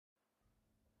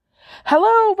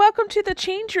Hello, welcome to the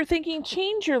Change Your Thinking,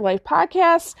 Change Your Life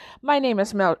podcast. My name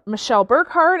is Michelle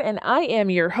Burkhardt, and I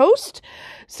am your host.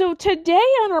 So today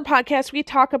on our podcast, we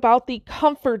talk about the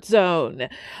comfort zone,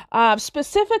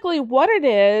 specifically what it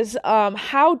is,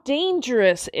 how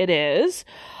dangerous it is.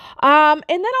 And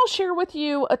then I'll share with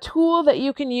you a tool that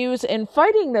you can use in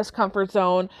fighting this comfort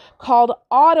zone called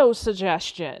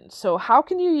auto-suggestion. So how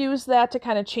can you use that to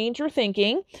kind of change your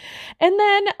thinking? And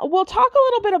then we'll talk a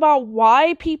little bit about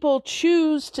why people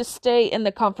choose to stay in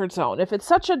the comfort zone. If it's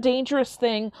such a dangerous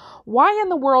thing, why in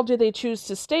the world do they choose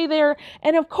to stay there?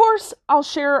 And of course, I'll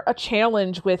share a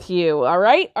challenge with you. All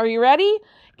right, are you ready?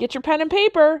 Get your pen and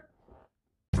paper.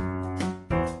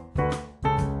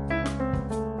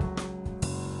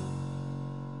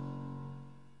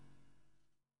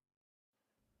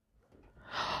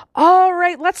 All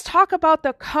right, let's talk about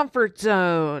the comfort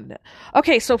zone.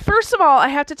 Okay, so first of all, I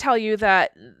have to tell you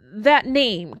that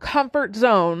name, comfort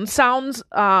zone, sounds,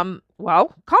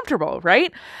 comfortable,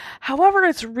 right? However,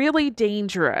 it's really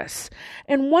dangerous.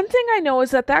 And one thing I know is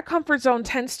that comfort zone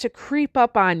tends to creep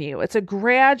up on you. It's a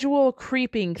gradual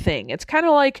creeping thing. It's kind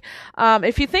of like,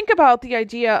 if you think about the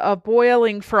idea of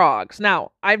boiling frogs.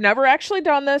 Now, I've never actually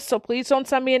done this, so please don't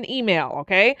send me an email,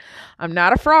 okay? I'm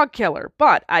not a frog killer,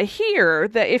 but I hear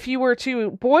that if you were to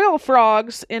boil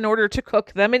frogs in order to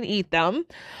cook them and eat them,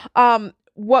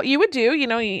 what you would do,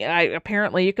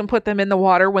 apparently you can put them in the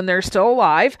water when they're still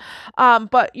alive,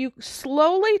 but you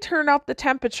slowly turn up the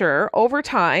temperature over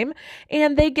time,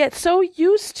 and they get so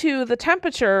used to the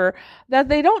temperature that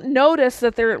they don't notice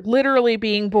that they're literally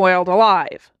being boiled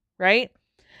alive, right?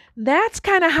 That's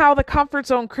kind of how the comfort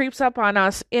zone creeps up on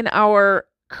us in our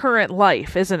current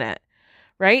life, isn't it?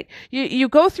 Right? You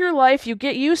go through life, you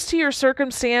get used to your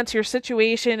circumstance, your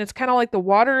situation. It's kind of like the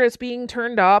water is being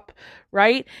turned up,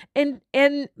 right? And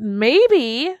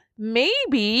maybe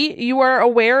you are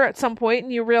aware at some point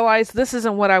and you realize this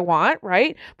isn't what I want,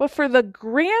 right? But for the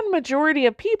grand majority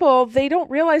of people, they don't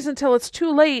realize until it's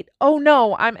too late, oh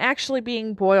no, I'm actually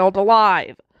being boiled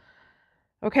alive.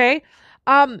 Okay?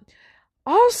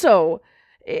 Also,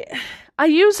 I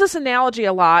use this analogy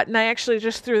a lot, and I actually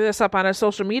just threw this up on a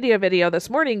social media video this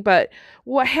morning, but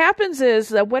what happens is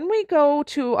that when we go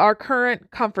to our current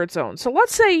comfort zone, so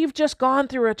let's say you've just gone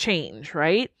through a change,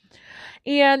 right?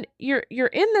 And you're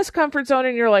in this comfort zone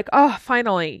and you're like, oh,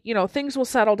 finally, things will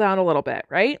settle down a little bit,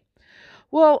 right?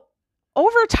 Well,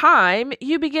 over time,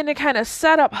 you begin to kind of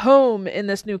set up home in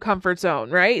this new comfort zone,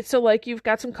 right? So like you've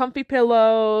got some comfy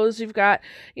pillows, you've got,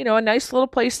 a nice little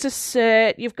place to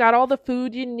sit, you've got all the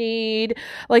food you need,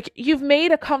 like you've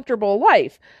made a comfortable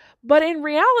life. But in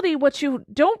reality, what you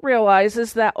don't realize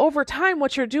is that over time,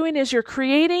 what you're doing is you're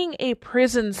creating a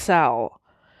prison cell,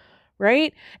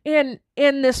 right? And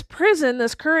in this prison,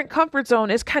 this current comfort zone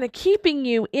is kind of keeping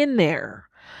you in there.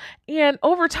 And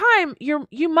over time,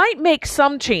 you might make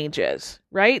some changes,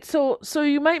 right? So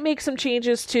you might make some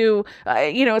changes to,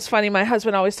 it's funny. My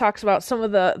husband always talks about some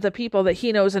of the people that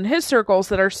he knows in his circles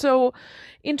that are so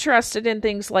interested in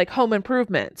things like home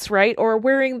improvements, right? Or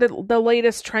wearing the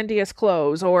latest, trendiest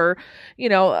clothes, or,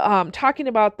 talking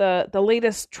about the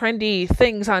latest trendy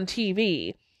things on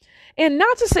TV. And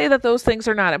not to say that those things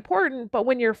are not important, but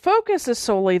when your focus is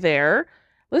solely there,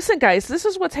 listen, guys, this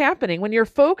is what's happening. When your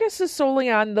focus is solely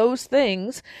on those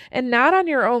things and not on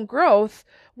your own growth,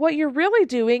 what you're really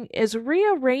doing is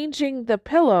rearranging the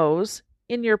pillows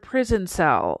in your prison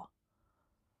cell.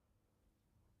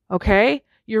 Okay?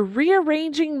 You're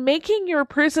rearranging, making your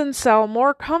prison cell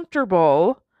more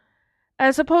comfortable,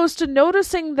 as opposed to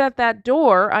noticing that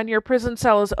door on your prison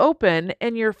cell is open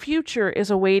and your future is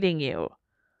awaiting you.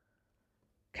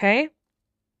 Okay?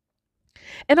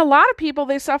 And a lot of people,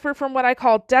 they suffer from what I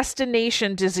call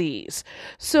destination disease.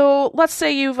 So let's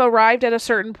say you've arrived at a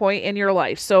certain point in your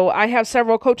life. So I have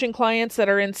several coaching clients that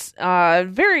are in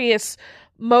various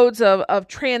modes of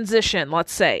transition,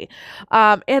 let's say.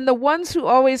 And the ones who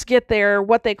always get their,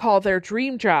 what they call their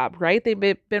dream job, right?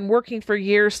 They've been working for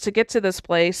years to get to this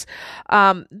place.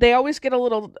 They always get a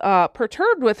little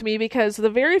perturbed with me because the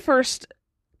very first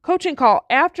coaching call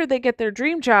after they get their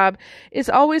dream job is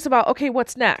always about, okay,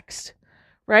 what's next?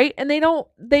 Right? And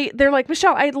they're like,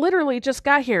 Michelle, I literally just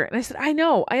got here. And I said, I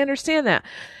know, I understand that.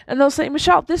 And they'll say,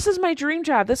 Michelle, this is my dream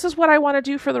job. This is what I want to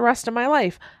do for the rest of my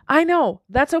life. I know,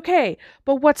 that's okay.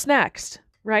 But what's next?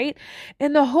 Right?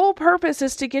 And the whole purpose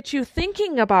is to get you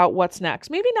thinking about what's next.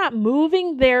 Maybe not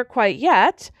moving there quite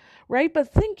yet, right?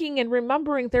 But thinking and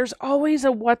remembering there's always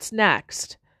a what's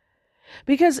next.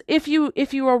 Because if you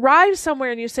arrive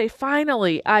somewhere and you say,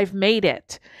 finally, I've made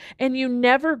it, and you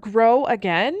never grow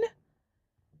again,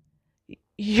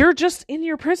 you're just in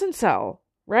your prison cell,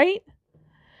 right?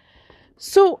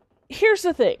 So here's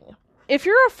the thing. If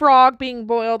you're a frog being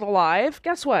boiled alive,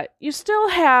 guess what? You still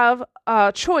have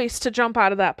a choice to jump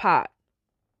out of that pot.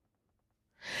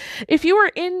 If you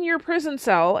are in your prison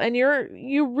cell and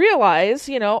you realize,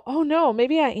 oh no,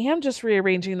 maybe I am just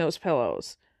rearranging those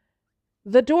pillows.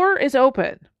 The door is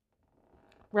open,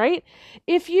 right?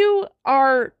 If you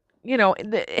are,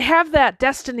 have that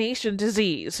destination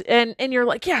disease and you're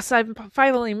like, yes, I've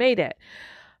finally made it.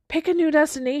 Pick a new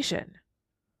destination,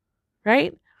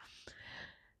 right?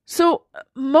 So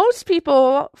most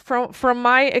people from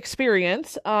my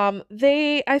experience,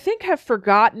 they, I think, have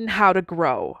forgotten how to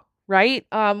grow, right?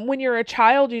 When you're a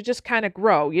child, you just kind of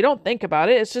grow. You don't think about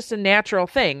it. It's just a natural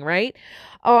thing, right?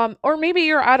 Or maybe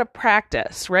you're out of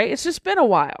practice, right? It's just been a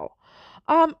while.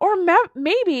 Or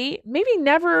maybe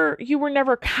you were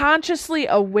never consciously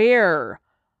aware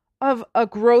of a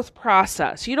growth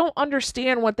process. You don't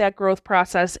understand what that growth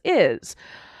process is.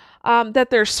 That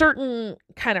there's certain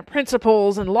kind of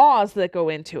principles and laws that go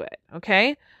into it.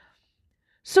 Okay.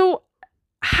 So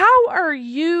how are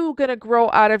you going to grow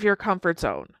out of your comfort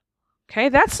zone? Okay.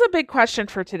 That's the big question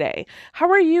for today. How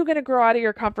are you going to grow out of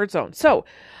your comfort zone? So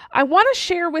I want to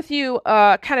share with you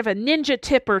kind of a ninja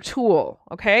tip or tool.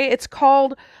 Okay. It's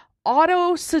called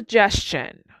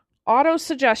auto-suggestion.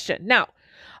 Auto-suggestion. Now,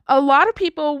 a lot of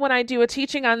people, when I do a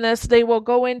teaching on this, they will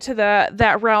go into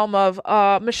that realm of,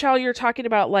 Michelle, you're talking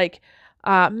about like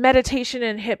meditation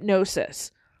and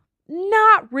hypnosis.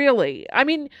 Not really. I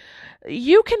mean,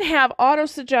 you can have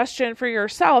auto-suggestion for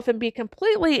yourself and be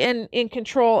completely in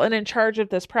control and in charge of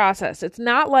this process. It's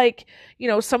not like,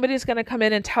 somebody's going to come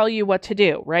in and tell you what to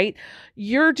do, right?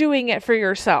 You're doing it for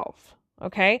yourself.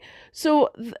 Okay.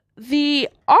 So the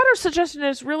auto-suggestion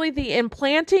is really the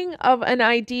implanting of an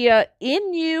idea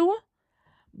in you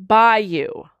by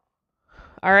you.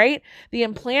 All right. The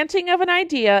implanting of an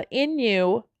idea in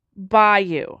you by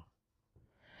you.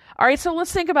 All right. So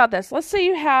let's think about this. Let's say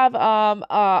you have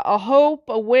a hope,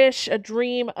 a wish, a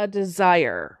dream, a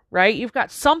desire, right? You've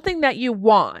got something that you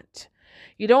want.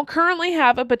 You don't currently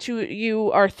have it, but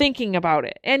you are thinking about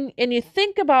it, and you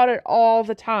think about it all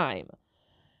the time.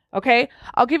 Okay,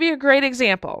 I'll give you a great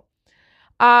example.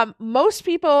 Most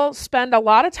people spend a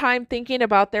lot of time thinking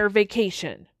about their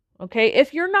vacation. Okay,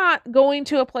 if you're not going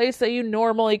to a place that you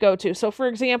normally go to. So for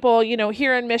example,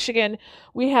 here in Michigan,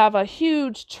 we have a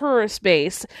huge tourist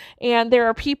base, and there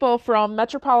are people from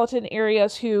metropolitan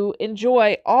areas who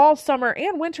enjoy all summer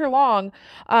and winter long.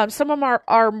 Some of them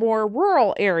are more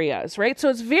rural areas, right? So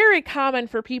it's very common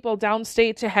for people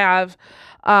downstate to have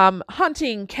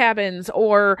hunting cabins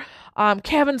or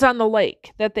cabins on the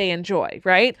lake that they enjoy,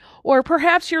 right? Or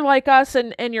perhaps you're like us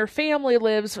and your family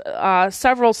lives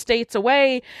several states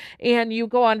away and you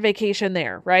go on vacation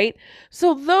there, right?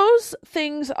 So those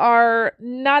things are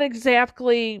not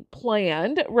exactly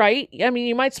planned, right? I mean,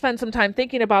 you might spend some time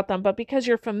thinking about them, but because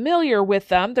you're familiar with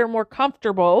them, they're more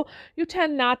comfortable, you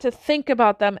tend not to think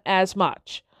about them as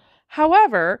much.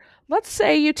 However, let's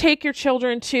say you take your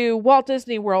children to Walt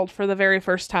Disney World for the very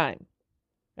first time,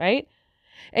 right?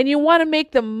 And you want to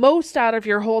make the most out of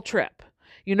your whole trip.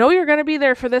 You know you're going to be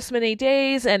there for this many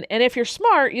days, and if you're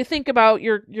smart, you think about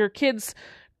your kids'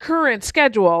 current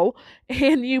schedule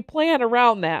and you plan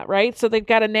around that, right? So they've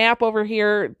got a nap over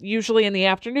here, usually in the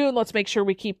afternoon. Let's make sure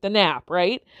we keep the nap,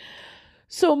 right?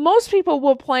 So most people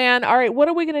will plan, all right, what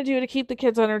are we going to do to keep the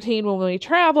kids entertained when we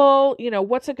travel?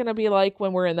 What's it going to be like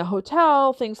when we're in the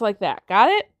hotel? Things like that. Got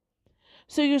it?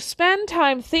 So you spend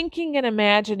time thinking and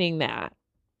imagining that.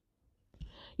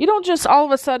 You don't just all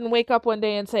of a sudden wake up one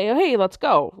day and say, oh, hey, let's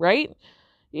go, right?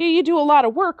 You do a lot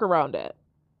of work around it.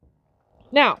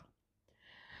 Now,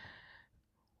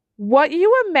 what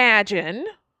you imagine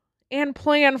and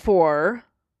plan for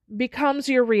becomes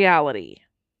your reality.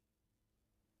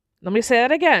 Let me say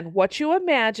that again. What you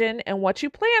imagine and what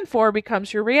you plan for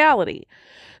becomes your reality.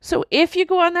 So if you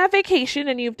go on that vacation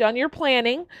and you've done your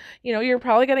planning, you're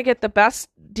probably going to get the best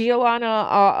deal on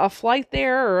a flight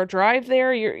there or a drive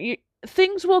there.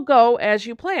 Things will go as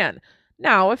you plan.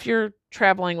 Now, if you're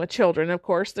traveling with children, of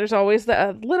course, there's always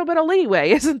a little bit of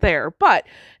leeway, isn't there? But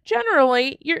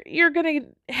generally, you're going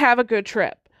to have a good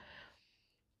trip.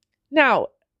 Now,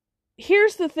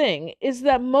 here's the thing, is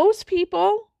that most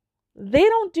people, they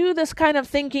don't do this kind of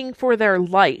thinking for their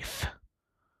life.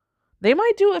 They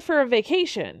might do it for a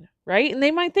vacation, right? And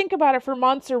they might think about it for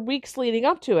months or weeks leading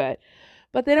up to it,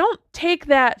 but they don't take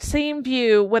that same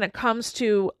view when it comes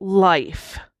to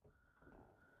life.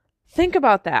 Think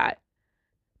about that.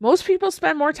 Most people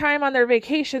spend more time on their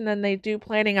vacation than they do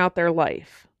planning out their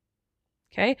life.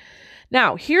 Okay.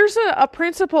 Now, here's a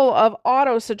principle of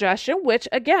autosuggestion, which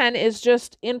again is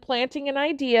just implanting an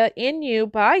idea in you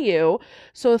by you.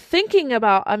 So thinking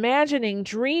about, imagining,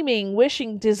 dreaming,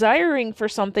 wishing, desiring for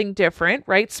something different,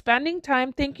 right? Spending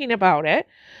time thinking about it.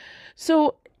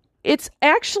 So it's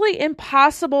actually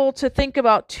impossible to think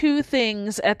about two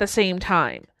things at the same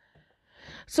time.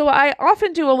 So I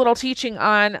often do a little teaching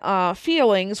on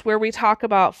feelings where we talk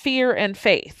about fear and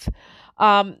faith.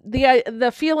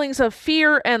 The feelings of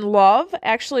fear and love,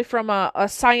 actually from a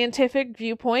scientific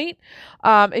viewpoint,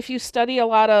 if you study a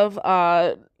lot of,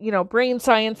 brain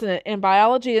science and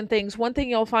biology and things, one thing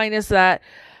you'll find is that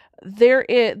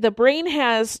the brain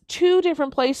has two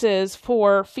different places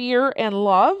for fear and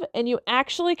love, and you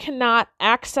actually cannot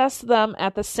access them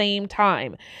at the same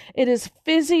time. It is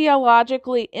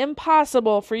physiologically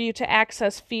impossible for you to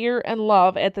access fear and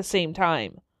love at the same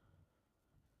time.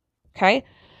 Okay?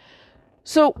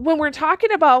 So when we're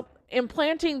talking about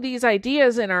implanting these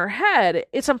ideas in our head,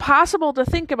 it's impossible to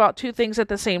think about two things at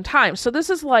the same time. So this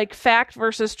is like fact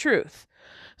versus truth.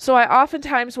 So I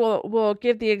oftentimes will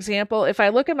give the example, if I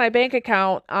look at my bank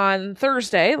account on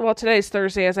Thursday, well, today's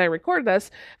Thursday as I record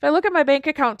this, if I look at my bank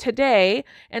account today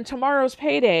and tomorrow's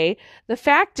payday, the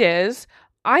fact is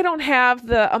I don't have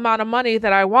the amount of money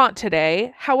that I want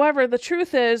today. However, the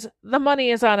truth is the money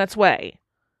is on its way.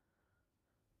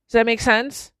 Does that make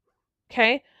sense?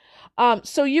 Okay.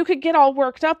 So you could get all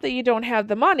worked up that you don't have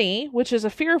the money, which is a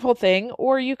fearful thing,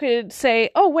 or you could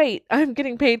say, oh, wait, I'm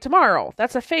getting paid tomorrow.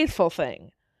 That's a faithful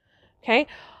thing. Okay.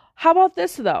 How about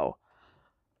this though?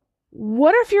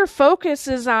 What if your focus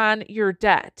is on your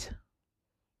debt?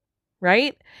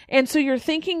 Right? And so you're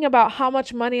thinking about how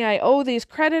much money I owe these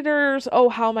creditors. Oh,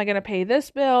 how am I going to pay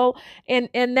this bill? And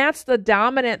that's the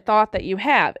dominant thought that you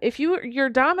have. If your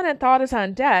dominant thought is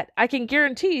on debt, I can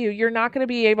guarantee you're not going to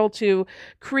be able to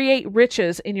create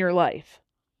riches in your life.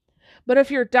 But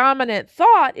if your dominant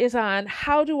thought is on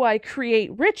how do I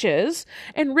create riches,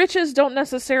 and riches don't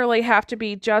necessarily have to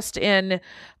be just in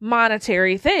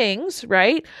monetary things,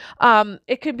 right?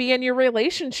 It could be in your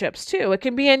relationships too. It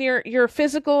can be in your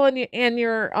physical and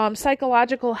your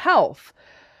psychological health.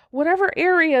 Whatever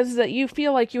areas that you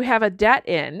feel like you have a debt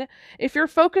in, if you're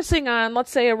focusing on, let's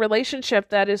say, a relationship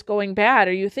that is going bad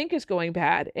or you think is going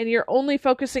bad, and you're only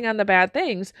focusing on the bad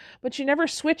things, but you never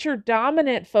switch your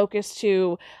dominant focus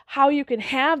to how you can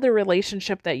have the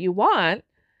relationship that you want,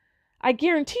 I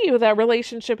guarantee you that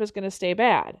relationship is going to stay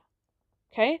bad.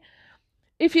 Okay?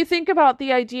 If you think about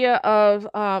the idea of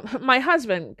my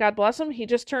husband, God bless him, he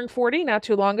just turned 40 not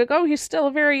too long ago. He's still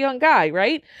a very young guy,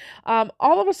 right?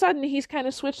 All of a sudden, he's kind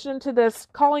of switched into this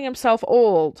calling himself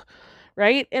old,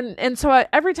 right? And so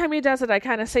every time he does it, I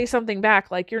kind of say something back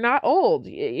like, you're not old.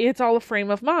 It's all a frame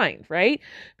of mind, right?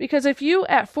 Because if you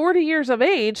at 40 years of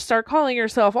age start calling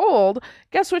yourself old,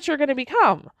 guess what you're going to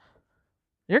become?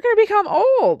 You're going to become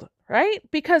old, right?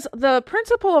 Because the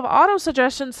principle of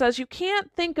autosuggestion says you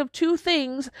can't think of two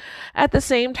things at the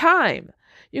same time.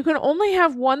 You can only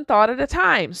have one thought at a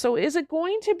time. So is it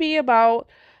going to be about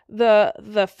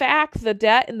the fact, the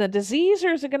debt, and the disease,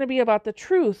 or is it going to be about the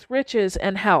truth, riches,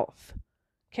 and health?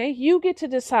 Okay, you get to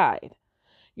decide.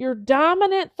 Your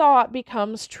dominant thought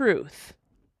becomes truth.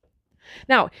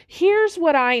 Now, here's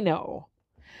what I know.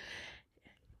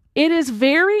 It is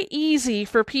very easy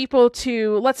for people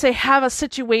to, let's say, have a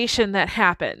situation that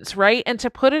happens, right? And to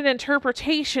put an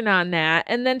interpretation on that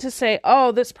and then to say,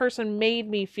 oh, this person made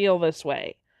me feel this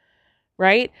way,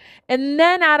 right? And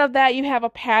then out of that, you have a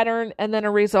pattern and then a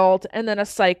result and then a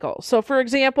cycle. So for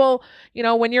example,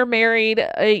 when you're married,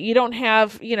 you don't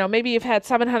have, maybe you've had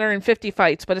 750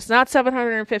 fights, but it's not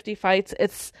 750 fights.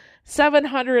 It's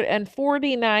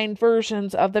 749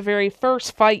 versions of the very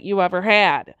first fight you ever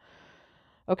had.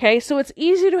 Okay, so it's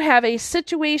easy to have a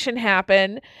situation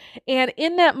happen, and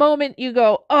in that moment you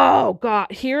go, oh God,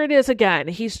 here it is again.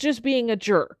 He's just being a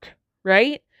jerk,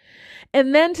 right?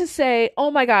 And then to say,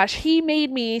 oh my gosh, he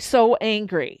made me so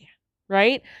angry,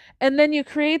 right? And then you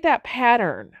create that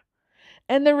pattern.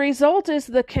 And the result is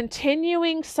the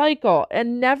continuing cycle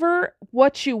and never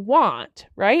what you want,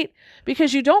 right?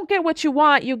 Because you don't get what you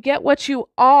want, you get what you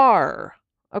are,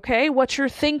 okay? What you're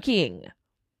thinking.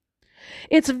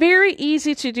 It's very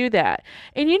easy to do that.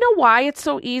 And you know why it's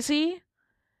so easy?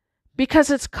 Because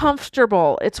it's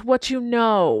comfortable. It's what you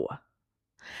know.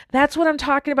 That's what I'm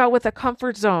talking about with a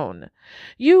comfort zone.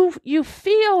 You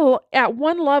feel at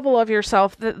one level of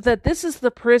yourself that this is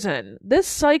the prison. This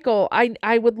cycle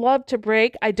I would love to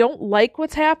break. I don't like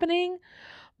what's happening,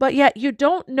 but yet you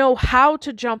don't know how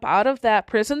to jump out of that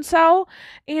prison cell,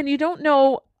 and you don't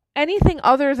know anything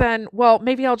other than, well,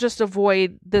 maybe I'll just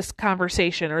avoid this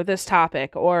conversation or this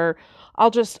topic, or I'll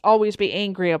just always be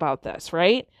angry about this,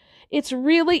 right? It's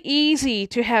really easy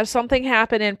to have something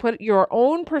happen and put your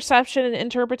own perception and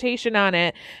interpretation on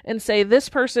it and say, this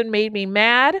person made me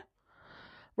mad,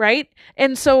 right?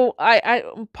 And so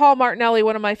Paul Martinelli,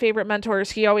 one of my favorite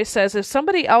mentors, he always says, if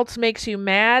somebody else makes you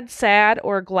mad, sad,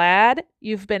 or glad,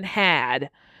 you've been had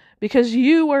because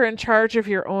you were in charge of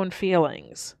your own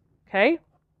feelings. Okay?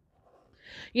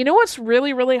 You know what's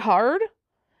really, really hard?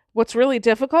 What's really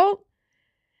difficult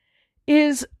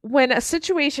is when a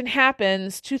situation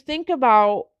happens to think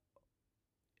about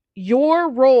your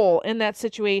role in that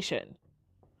situation,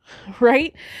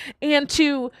 right? And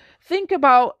to think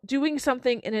about doing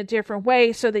something in a different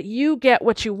way so that you get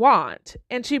what you want,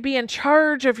 and to be in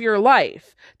charge of your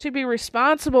life, to be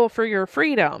responsible for your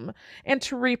freedom, and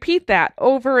to repeat that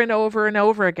over and over and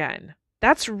over again.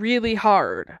 That's really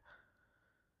hard.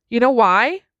 You know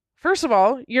why? First of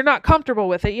all, you're not comfortable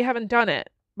with it. You haven't done it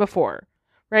before,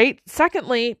 right?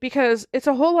 Secondly, because it's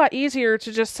a whole lot easier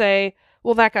to just say,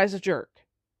 well, that guy's a jerk,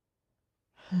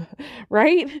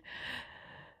 right?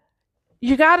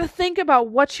 You got to think about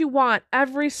what you want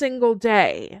every single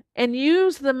day and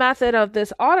use the method of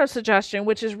this auto-suggestion,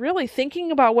 which is really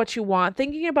thinking about what you want,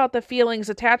 thinking about the feelings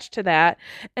attached to that,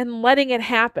 and letting it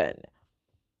happen.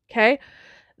 Okay?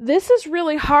 This is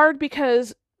really hard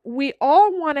because we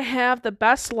all want to have the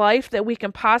best life that we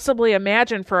can possibly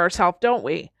imagine for ourselves, don't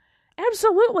we?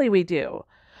 Absolutely we do.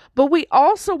 But we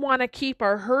also want to keep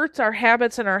our hurts, our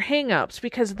habits, and our hang-ups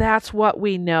because that's what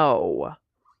we know.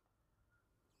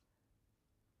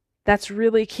 That's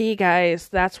really key, guys.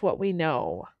 That's what we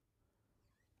know.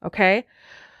 Okay?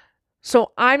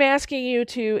 So I'm asking you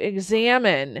to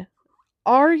examine,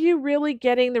 are you really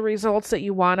getting the results that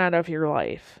you want out of your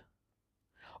life?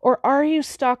 Or are you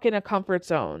stuck in a comfort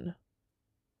zone?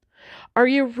 Are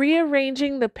you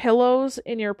rearranging the pillows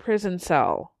in your prison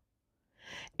cell?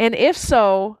 And if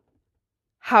so,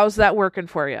 how's that working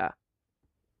for you?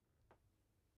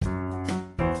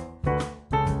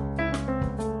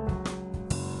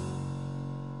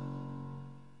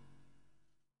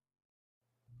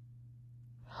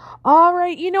 All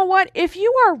right, you know what? If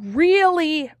you are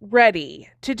really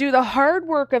ready to do the hard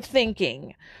work of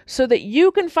thinking so that you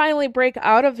can finally break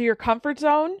out of your comfort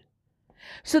zone,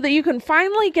 so that you can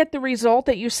finally get the result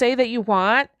that you say that you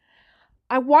want,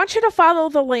 I want you to follow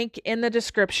the link in the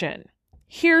description.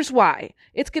 Here's why.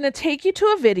 It's going to take you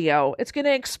to a video. It's going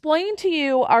to explain to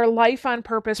you our Life on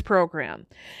Purpose program.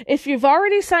 If you've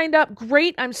already signed up,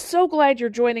 great. I'm so glad you're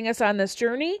joining us on this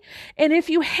journey. And if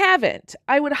you haven't,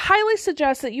 I would highly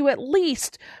suggest that you at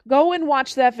least go and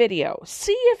watch that video.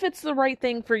 See if it's the right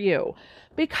thing for you.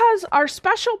 Because our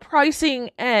special pricing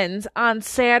ends on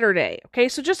Saturday. Okay,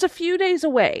 so just a few days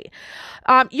away.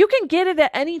 You can get it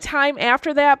at any time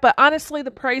after that, but honestly, the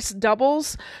price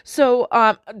doubles. So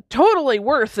totally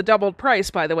worth the doubled price,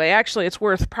 by the way. Actually, it's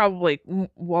worth probably,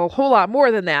 well, a whole lot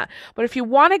more than that. But if you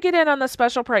want to get in on the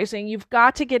special pricing, you've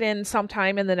got to get in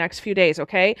sometime in the next few days,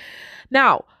 okay?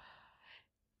 Now,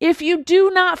 if you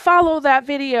do not follow that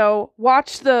video,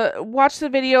 watch the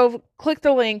video, click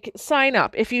the link, sign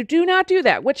up. If you do not do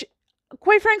that, which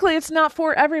quite frankly, it's not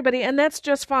for everybody, and that's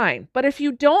just fine. But if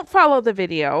you don't follow the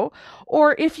video,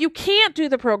 or if you can't do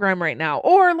the program right now,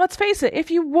 or let's face it, if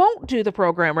you won't do the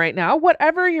program right now,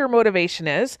 whatever your motivation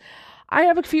is, I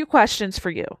have a few questions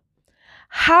for you.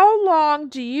 How long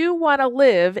do you want to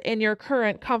live in your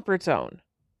current comfort zone?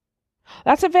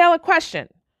 That's a valid question.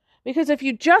 Because if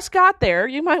you just got there,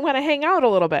 you might want to hang out a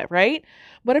little bit, right?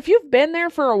 But if you've been there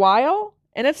for a while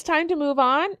and it's time to move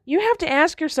on, you have to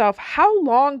ask yourself, how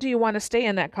long do you want to stay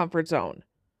in that comfort zone?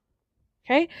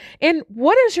 Okay? And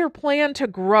what is your plan to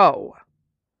grow?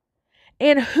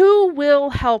 And who will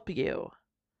help you?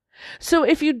 So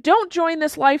if you don't join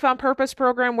this Life on Purpose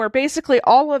program, where basically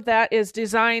all of that is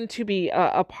designed to be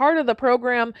a part of the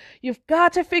program, you've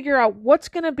got to figure out what's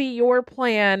going to be your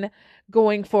plan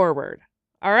going forward.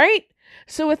 All right?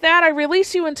 So with that, I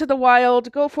release you into the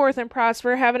wild. Go forth and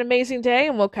prosper. Have an amazing day,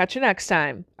 and we'll catch you next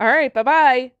time. All right,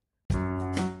 bye-bye.